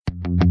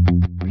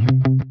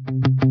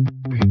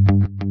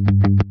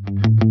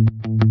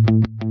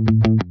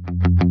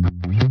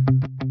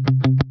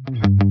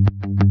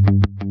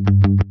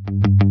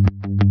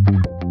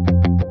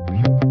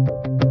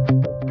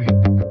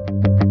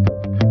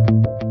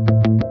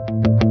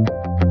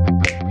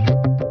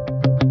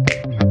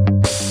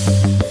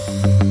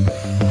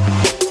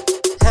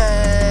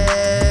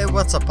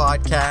What's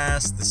up,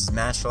 podcast? This is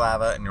Matt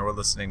Shalava, and you're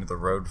listening to the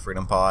Road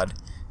Freedom Pod.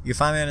 You can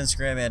find me on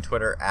Instagram and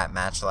Twitter at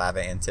Matt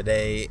Shalava, and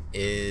today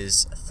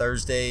is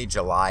Thursday,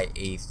 July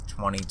 8th,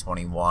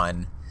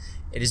 2021.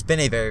 It has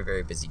been a very,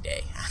 very busy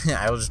day.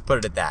 I will just put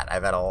it at that.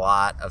 I've had a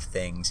lot of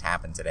things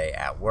happen today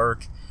at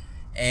work,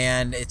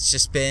 and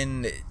it's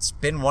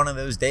been one of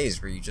those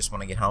days where you just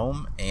want to get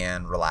home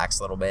and relax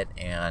a little bit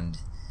and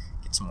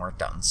get some work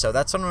done. So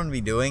that's what I'm going to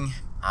be doing.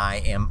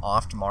 I am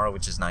off tomorrow,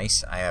 which is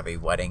nice. I have a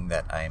wedding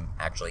that I'm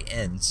actually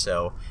in,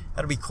 so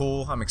that'll be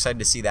cool. I'm excited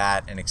to see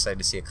that and excited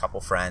to see a couple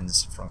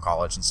friends from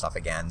college and stuff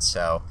again,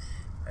 so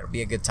it'll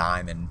be a good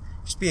time and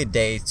just be a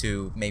day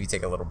to maybe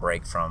take a little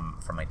break from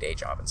my day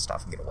job and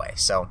stuff and get away.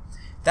 So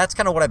that's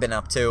kind of what I've been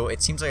up to.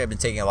 It seems like I've been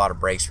taking a lot of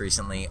breaks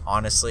recently.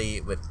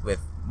 Honestly, with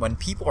when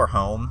people are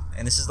home,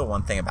 and this is the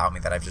one thing about me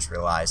that I've just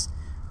realized,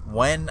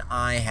 when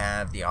I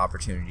have the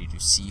opportunity to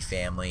see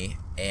family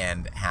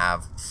and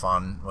have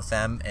fun with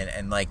them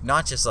and like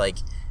not just like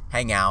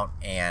hang out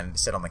and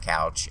sit on the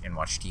couch and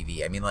watch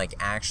TV, I mean like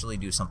actually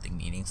do something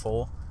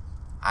meaningful,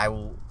 I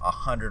will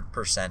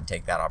 100%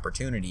 take that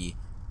opportunity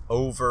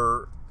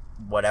over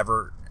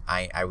whatever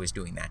I was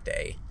doing that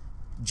day,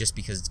 just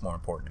because it's more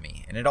important to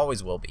me, and it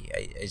always will be.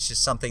 It's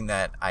just something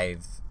that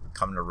I've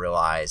come to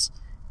realize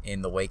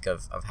in the wake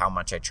of how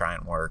much I try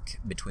and work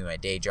between my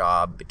day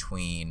job,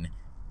 between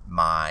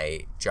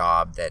my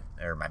job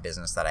or my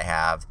business that I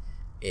have.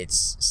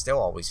 It's still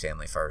always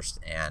family first,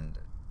 and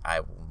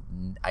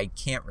I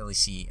can't really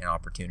see an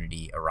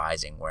opportunity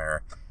arising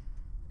where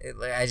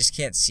I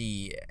can't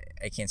see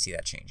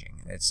that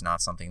changing. It's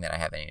not something that I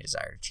have any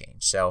desire to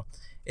change. So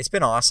it's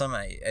been awesome.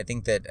 I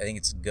think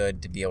it's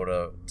good to be able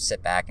to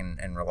sit back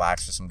and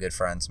relax with some good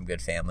friends, some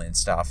good family and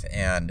stuff.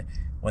 And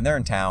when they're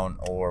in town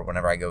or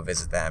whenever I go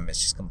visit them,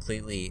 it's just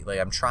completely like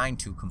I'm trying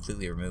to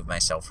completely remove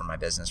myself from my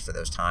business for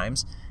those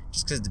times,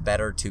 just because it's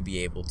better to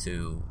be able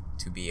to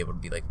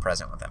be like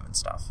present with them and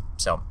stuff.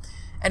 So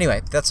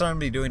anyway, that's what I'm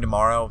going to be doing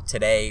tomorrow.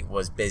 Today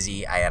was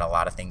busy. I had a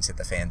lot of things hit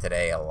the fan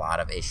today, a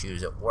lot of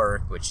issues at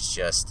work, which is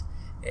just,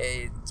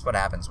 it's what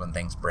happens when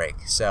things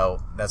break. So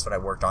that's what I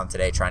worked on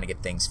today, trying to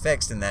get things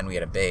fixed. And then we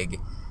had a big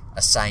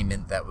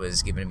assignment that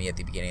was given to me at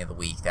the beginning of the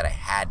week that I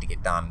had to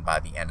get done by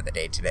the end of the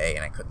day today,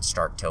 and I couldn't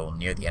start till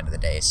near the end of the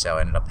day. So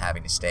I ended up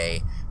having to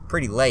stay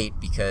pretty late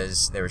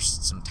because there was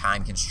some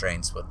time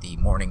constraints with the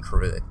morning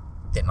crew that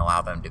didn't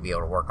allow them to be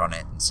able to work on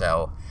it. And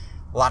so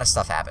a lot of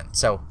stuff happened.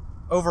 So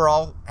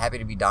overall, happy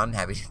to be done,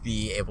 happy to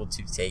be able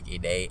to take a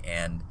day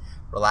and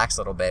relax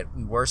a little bit.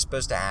 We were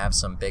supposed to have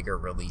some bigger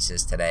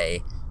releases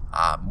today,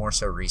 more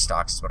so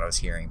restocks is what I was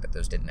hearing, but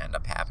those didn't end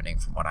up happening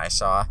from what I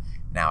saw.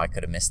 Now I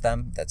could have missed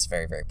them. That's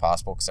very, very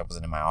possible because I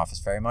wasn't in my office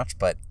very much.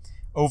 But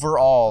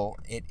overall,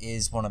 it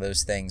is one of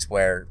those things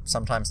where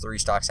sometimes the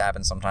restocks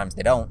happen, sometimes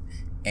they don't,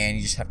 and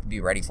you just have to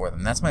be ready for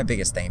them. That's my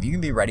biggest thing. If you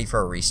can be ready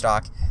for a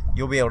restock,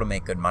 you'll be able to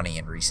make good money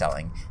in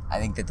reselling. I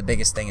think that the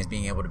biggest thing is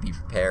being able to be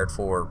prepared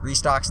for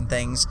restocks and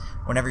things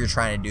whenever you're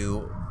trying to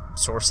do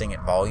sourcing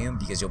at volume,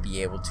 because you'll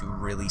be able to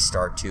really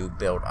start to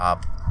build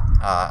up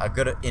a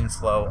good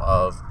inflow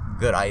of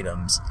good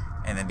items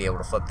and then be able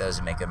to flip those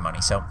and make good money.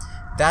 So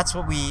that's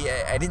what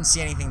I didn't see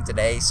anything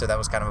today, so that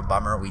was kind of a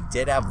bummer. We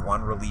did have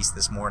one release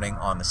this morning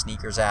on the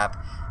Sneakers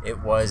app.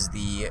 It was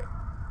the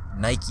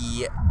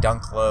Nike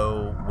Dunk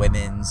Low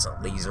Women's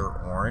Laser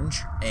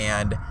Orange,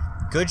 and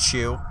good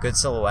shoe, good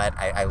silhouette.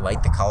 I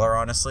like the color,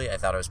 honestly. I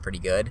thought it was pretty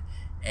good,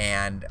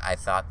 and I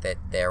thought that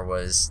there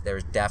was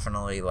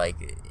definitely,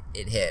 like,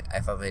 it hit. I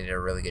thought they did a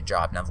really good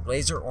job. Now, the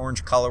Laser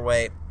Orange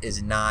colorway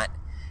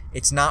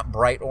it's not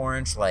bright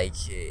orange. Like,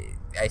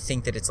 I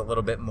think that it's a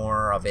little bit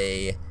more of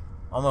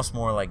almost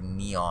more like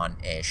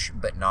neon-ish,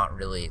 but not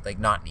really, like,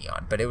 not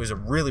neon. But it was a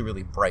really,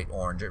 really bright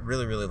orange. It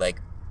really, really,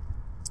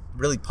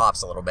 really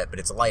pops a little bit, but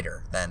it's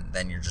lighter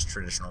than your just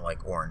traditional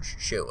like orange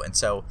shoe. And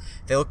so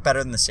they look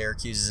better than the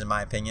Syracuse's, in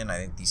my opinion. I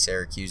think the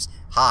Syracuse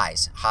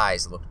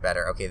highs looked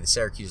better. Okay, the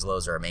Syracuse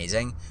lows are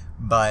amazing,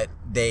 but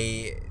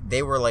they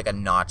were like a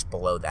notch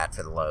below that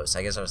for the lows.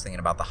 I guess I was thinking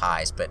about the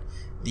highs, but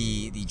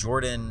the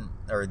Jordan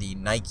or the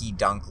Nike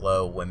Dunk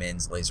Low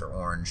Women's Laser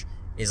Orange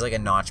is like a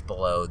notch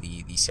below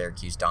the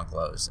Syracuse Dunk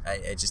Lows.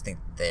 I just think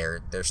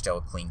they're still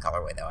a clean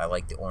colorway though. I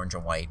like the orange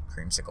and white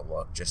creamsicle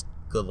look, just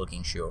good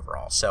looking shoe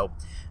overall. So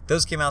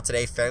those came out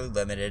today, fairly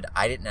limited.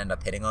 I didn't end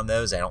up hitting on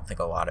those. I don't think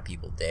a lot of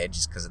people did,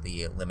 just because of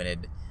the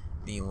limited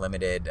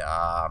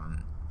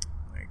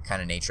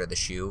kind of nature of the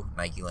shoe.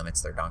 Nike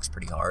limits their dunks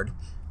pretty hard.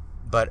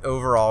 But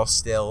overall,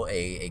 still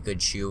a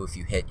good shoe. If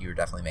you hit, you're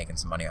definitely making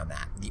some money on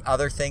that. The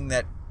other thing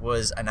that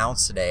was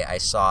announced today, I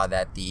saw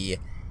that the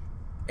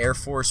Air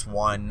Force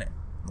One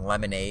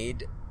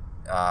Lemonade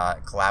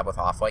collab with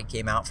Off-White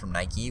came out from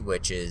Nike,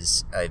 which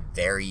is a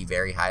very,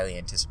 very highly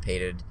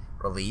anticipated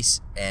release.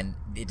 And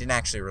it didn't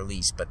actually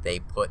release, but they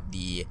put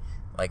the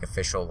like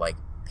official like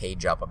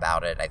page up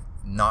about it.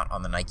 Not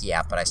on the Nike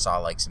app, but I saw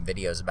like some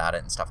videos about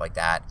it and stuff like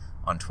that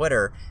on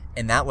Twitter,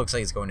 and that looks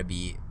like it's going to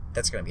be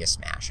a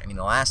smash. I mean,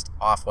 the last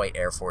Off-White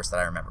Air Force that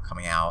I remember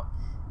coming out,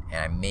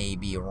 and I may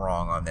be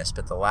wrong on this,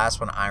 but the last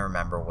one I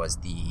remember was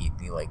the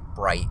like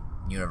bright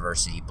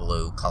University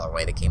Blue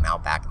colorway that came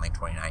out back in like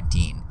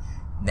 2019.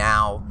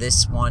 Now,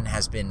 this one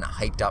has been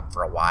hyped up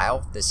for a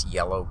while. This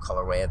yellow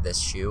colorway of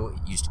this shoe,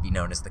 it used to be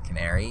known as the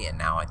Canary, and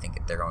now I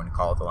think they're going to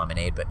call it the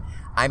Lemonade, but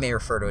I may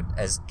refer to it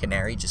as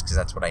Canary just because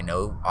that's what I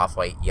know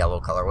Off-White yellow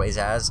colorways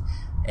as.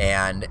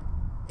 And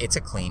it's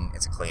a clean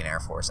Air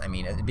Force. I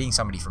mean, being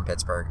somebody from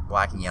Pittsburgh,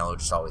 black and yellow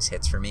just always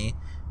hits for me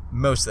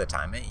most of the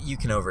time. You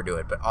can overdo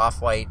it, but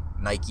Off-White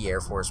Nike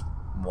Air Force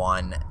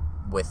One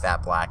with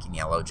that black and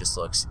yellow just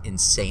looks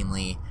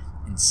insanely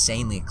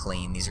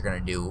clean. These are going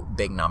to do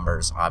big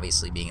numbers,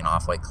 obviously being an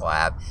Off-White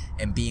collab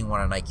and being one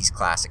of Nike's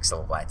classic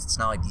silhouettes. It's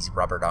not like these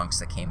rubber dunks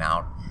that came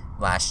out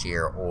last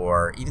year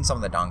or even some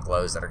of the Dunk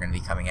Lows that are going to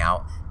be coming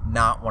out.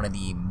 Not one of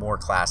the more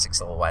classic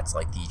silhouettes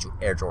like the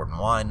Air Jordan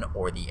 1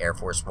 or the Air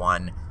Force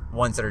 1,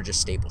 ones that are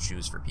just staple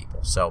shoes for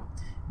people. So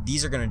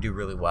these are going to do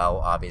really well,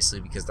 obviously,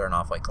 because they're an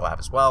Off-White collab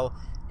as well.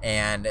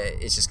 And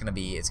it's going to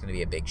be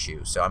a big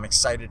shoe. So I'm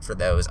excited for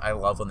those. I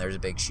love when there's a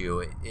big shoe.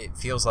 It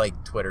feels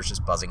like Twitter's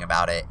just buzzing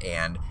about it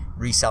and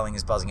reselling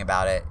is buzzing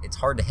about it. It's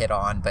hard to hit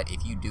on, but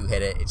if you do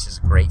hit it, it's just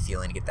a great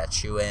feeling to get that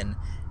shoe in.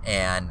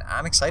 And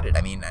I'm excited.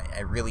 I mean,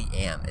 I really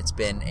am. It's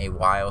been a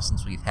while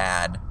since we've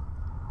had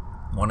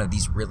one of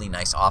these really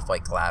nice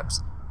Off-White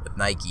collabs with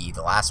Nike.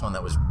 The last one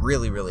that was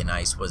really, really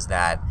nice was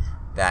that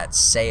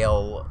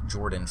Sail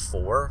Jordan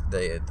 4,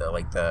 I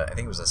think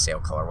it was a Sail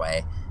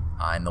colorway,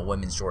 in the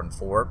women's Jordan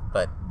 4,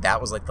 but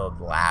that was like the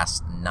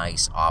last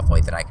nice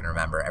Off-White that I can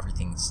remember.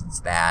 Everything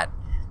since that,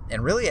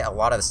 and really a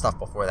lot of the stuff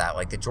before that,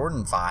 like the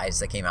Jordan 5s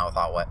that came out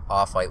with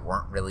Off-White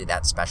weren't really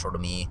that special to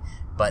me,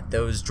 but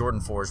those Jordan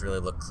 4s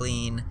really look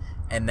clean.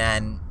 And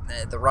then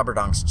the rubber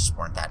dunks just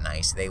weren't that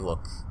nice. They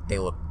look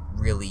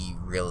really,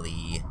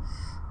 really,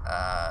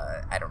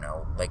 I don't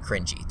know, like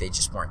cringy. They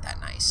just weren't that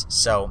nice.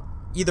 So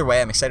either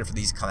way, I'm excited for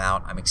these to come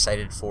out. I'm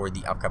excited for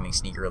the upcoming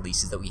sneaker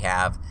releases that we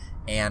have.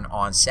 And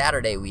on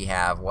Saturday, we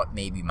have what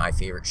may be my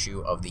favorite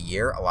shoe of the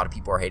year. A lot of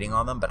people are hating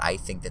on them, but I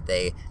think that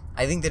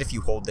if you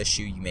hold this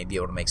shoe, you may be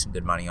able to make some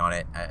good money on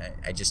it.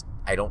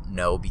 I don't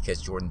know,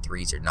 because Jordan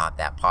 3s are not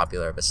that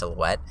popular of a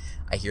silhouette.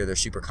 I hear they're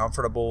super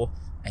comfortable.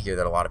 I hear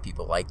that a lot of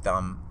people like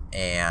them,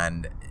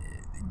 and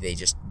they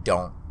just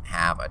don't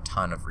have a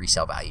ton of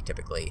resale value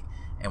typically.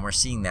 And we're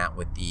seeing that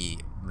with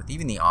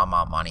even the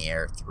Ama Money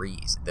Air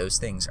 3s. Those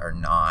things are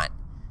not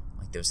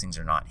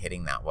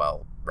hitting that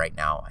well right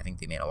now. I think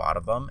they made a lot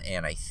of them,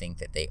 and I think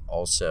that they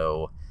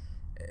also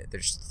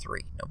there's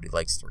 3. Nobody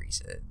likes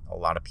 3s. A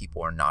lot of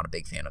people are not a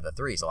big fan of the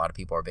 3s. A lot of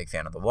people are a big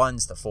fan of the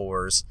 1s, the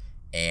 4s,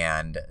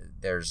 and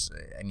the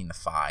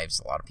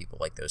 5s. A lot of people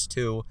like those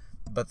too.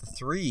 But the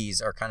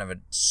 3s are kind of a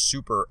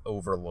super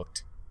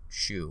overlooked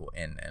shoe,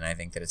 and I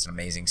think that it's an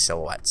amazing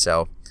silhouette.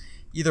 So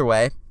either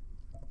way,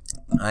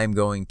 I'm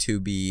going to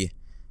be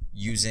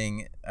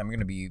using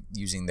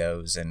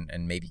those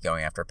and maybe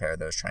going after a pair of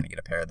those, trying to get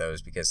a pair of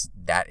those, because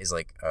that is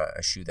like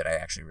a shoe that I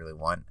actually really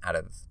want out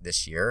of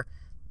this year,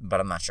 but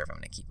I'm not sure if I'm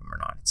going to keep them or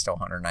not. It's still a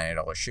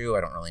 $190 shoe.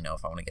 I don't really know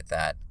if I want to get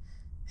that.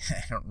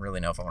 I don't really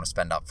know if I want to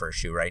spend up for a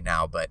shoe right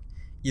now, but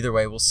either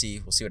way, we'll see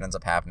what ends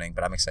up happening,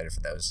 but I'm excited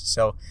for those.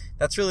 So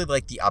that's really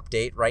like the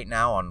update right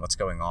now on what's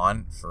going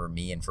on for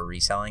me and for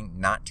reselling.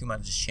 Not too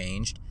much has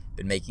changed.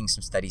 Been making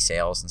some steady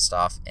sales and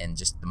stuff, and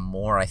just the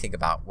more I think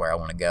about where I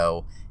want to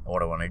go and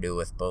what I want to do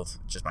with both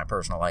just my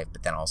personal life,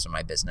 but then also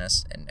my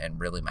business and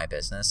really my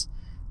business,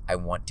 I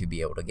want to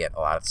be able to get a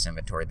lot of this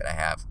inventory that I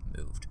have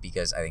moved,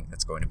 because I think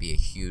that's going to be a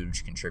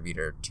huge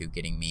contributor to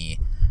getting me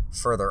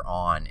further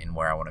on in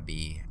where I want to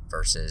be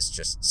versus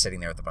just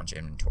sitting there with a bunch of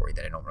inventory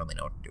that I don't really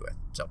know what to do with.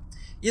 So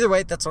either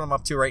way, that's what I'm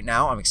up to right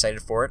now. I'm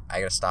excited for it. I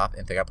got to stop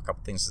and pick up a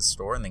couple things at the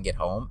store and then get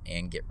home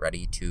and get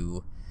ready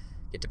to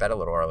get to bed a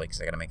little early,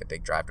 because I got to make a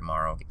big drive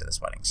tomorrow and get to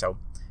this wedding. So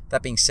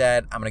that being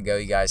said, I'm going to go.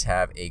 You guys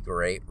have a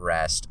great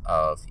rest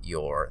of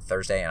your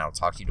Thursday, and I'll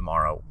talk to you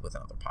tomorrow with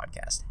another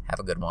podcast.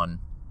 Have a good one.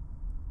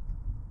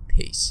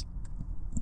 Peace.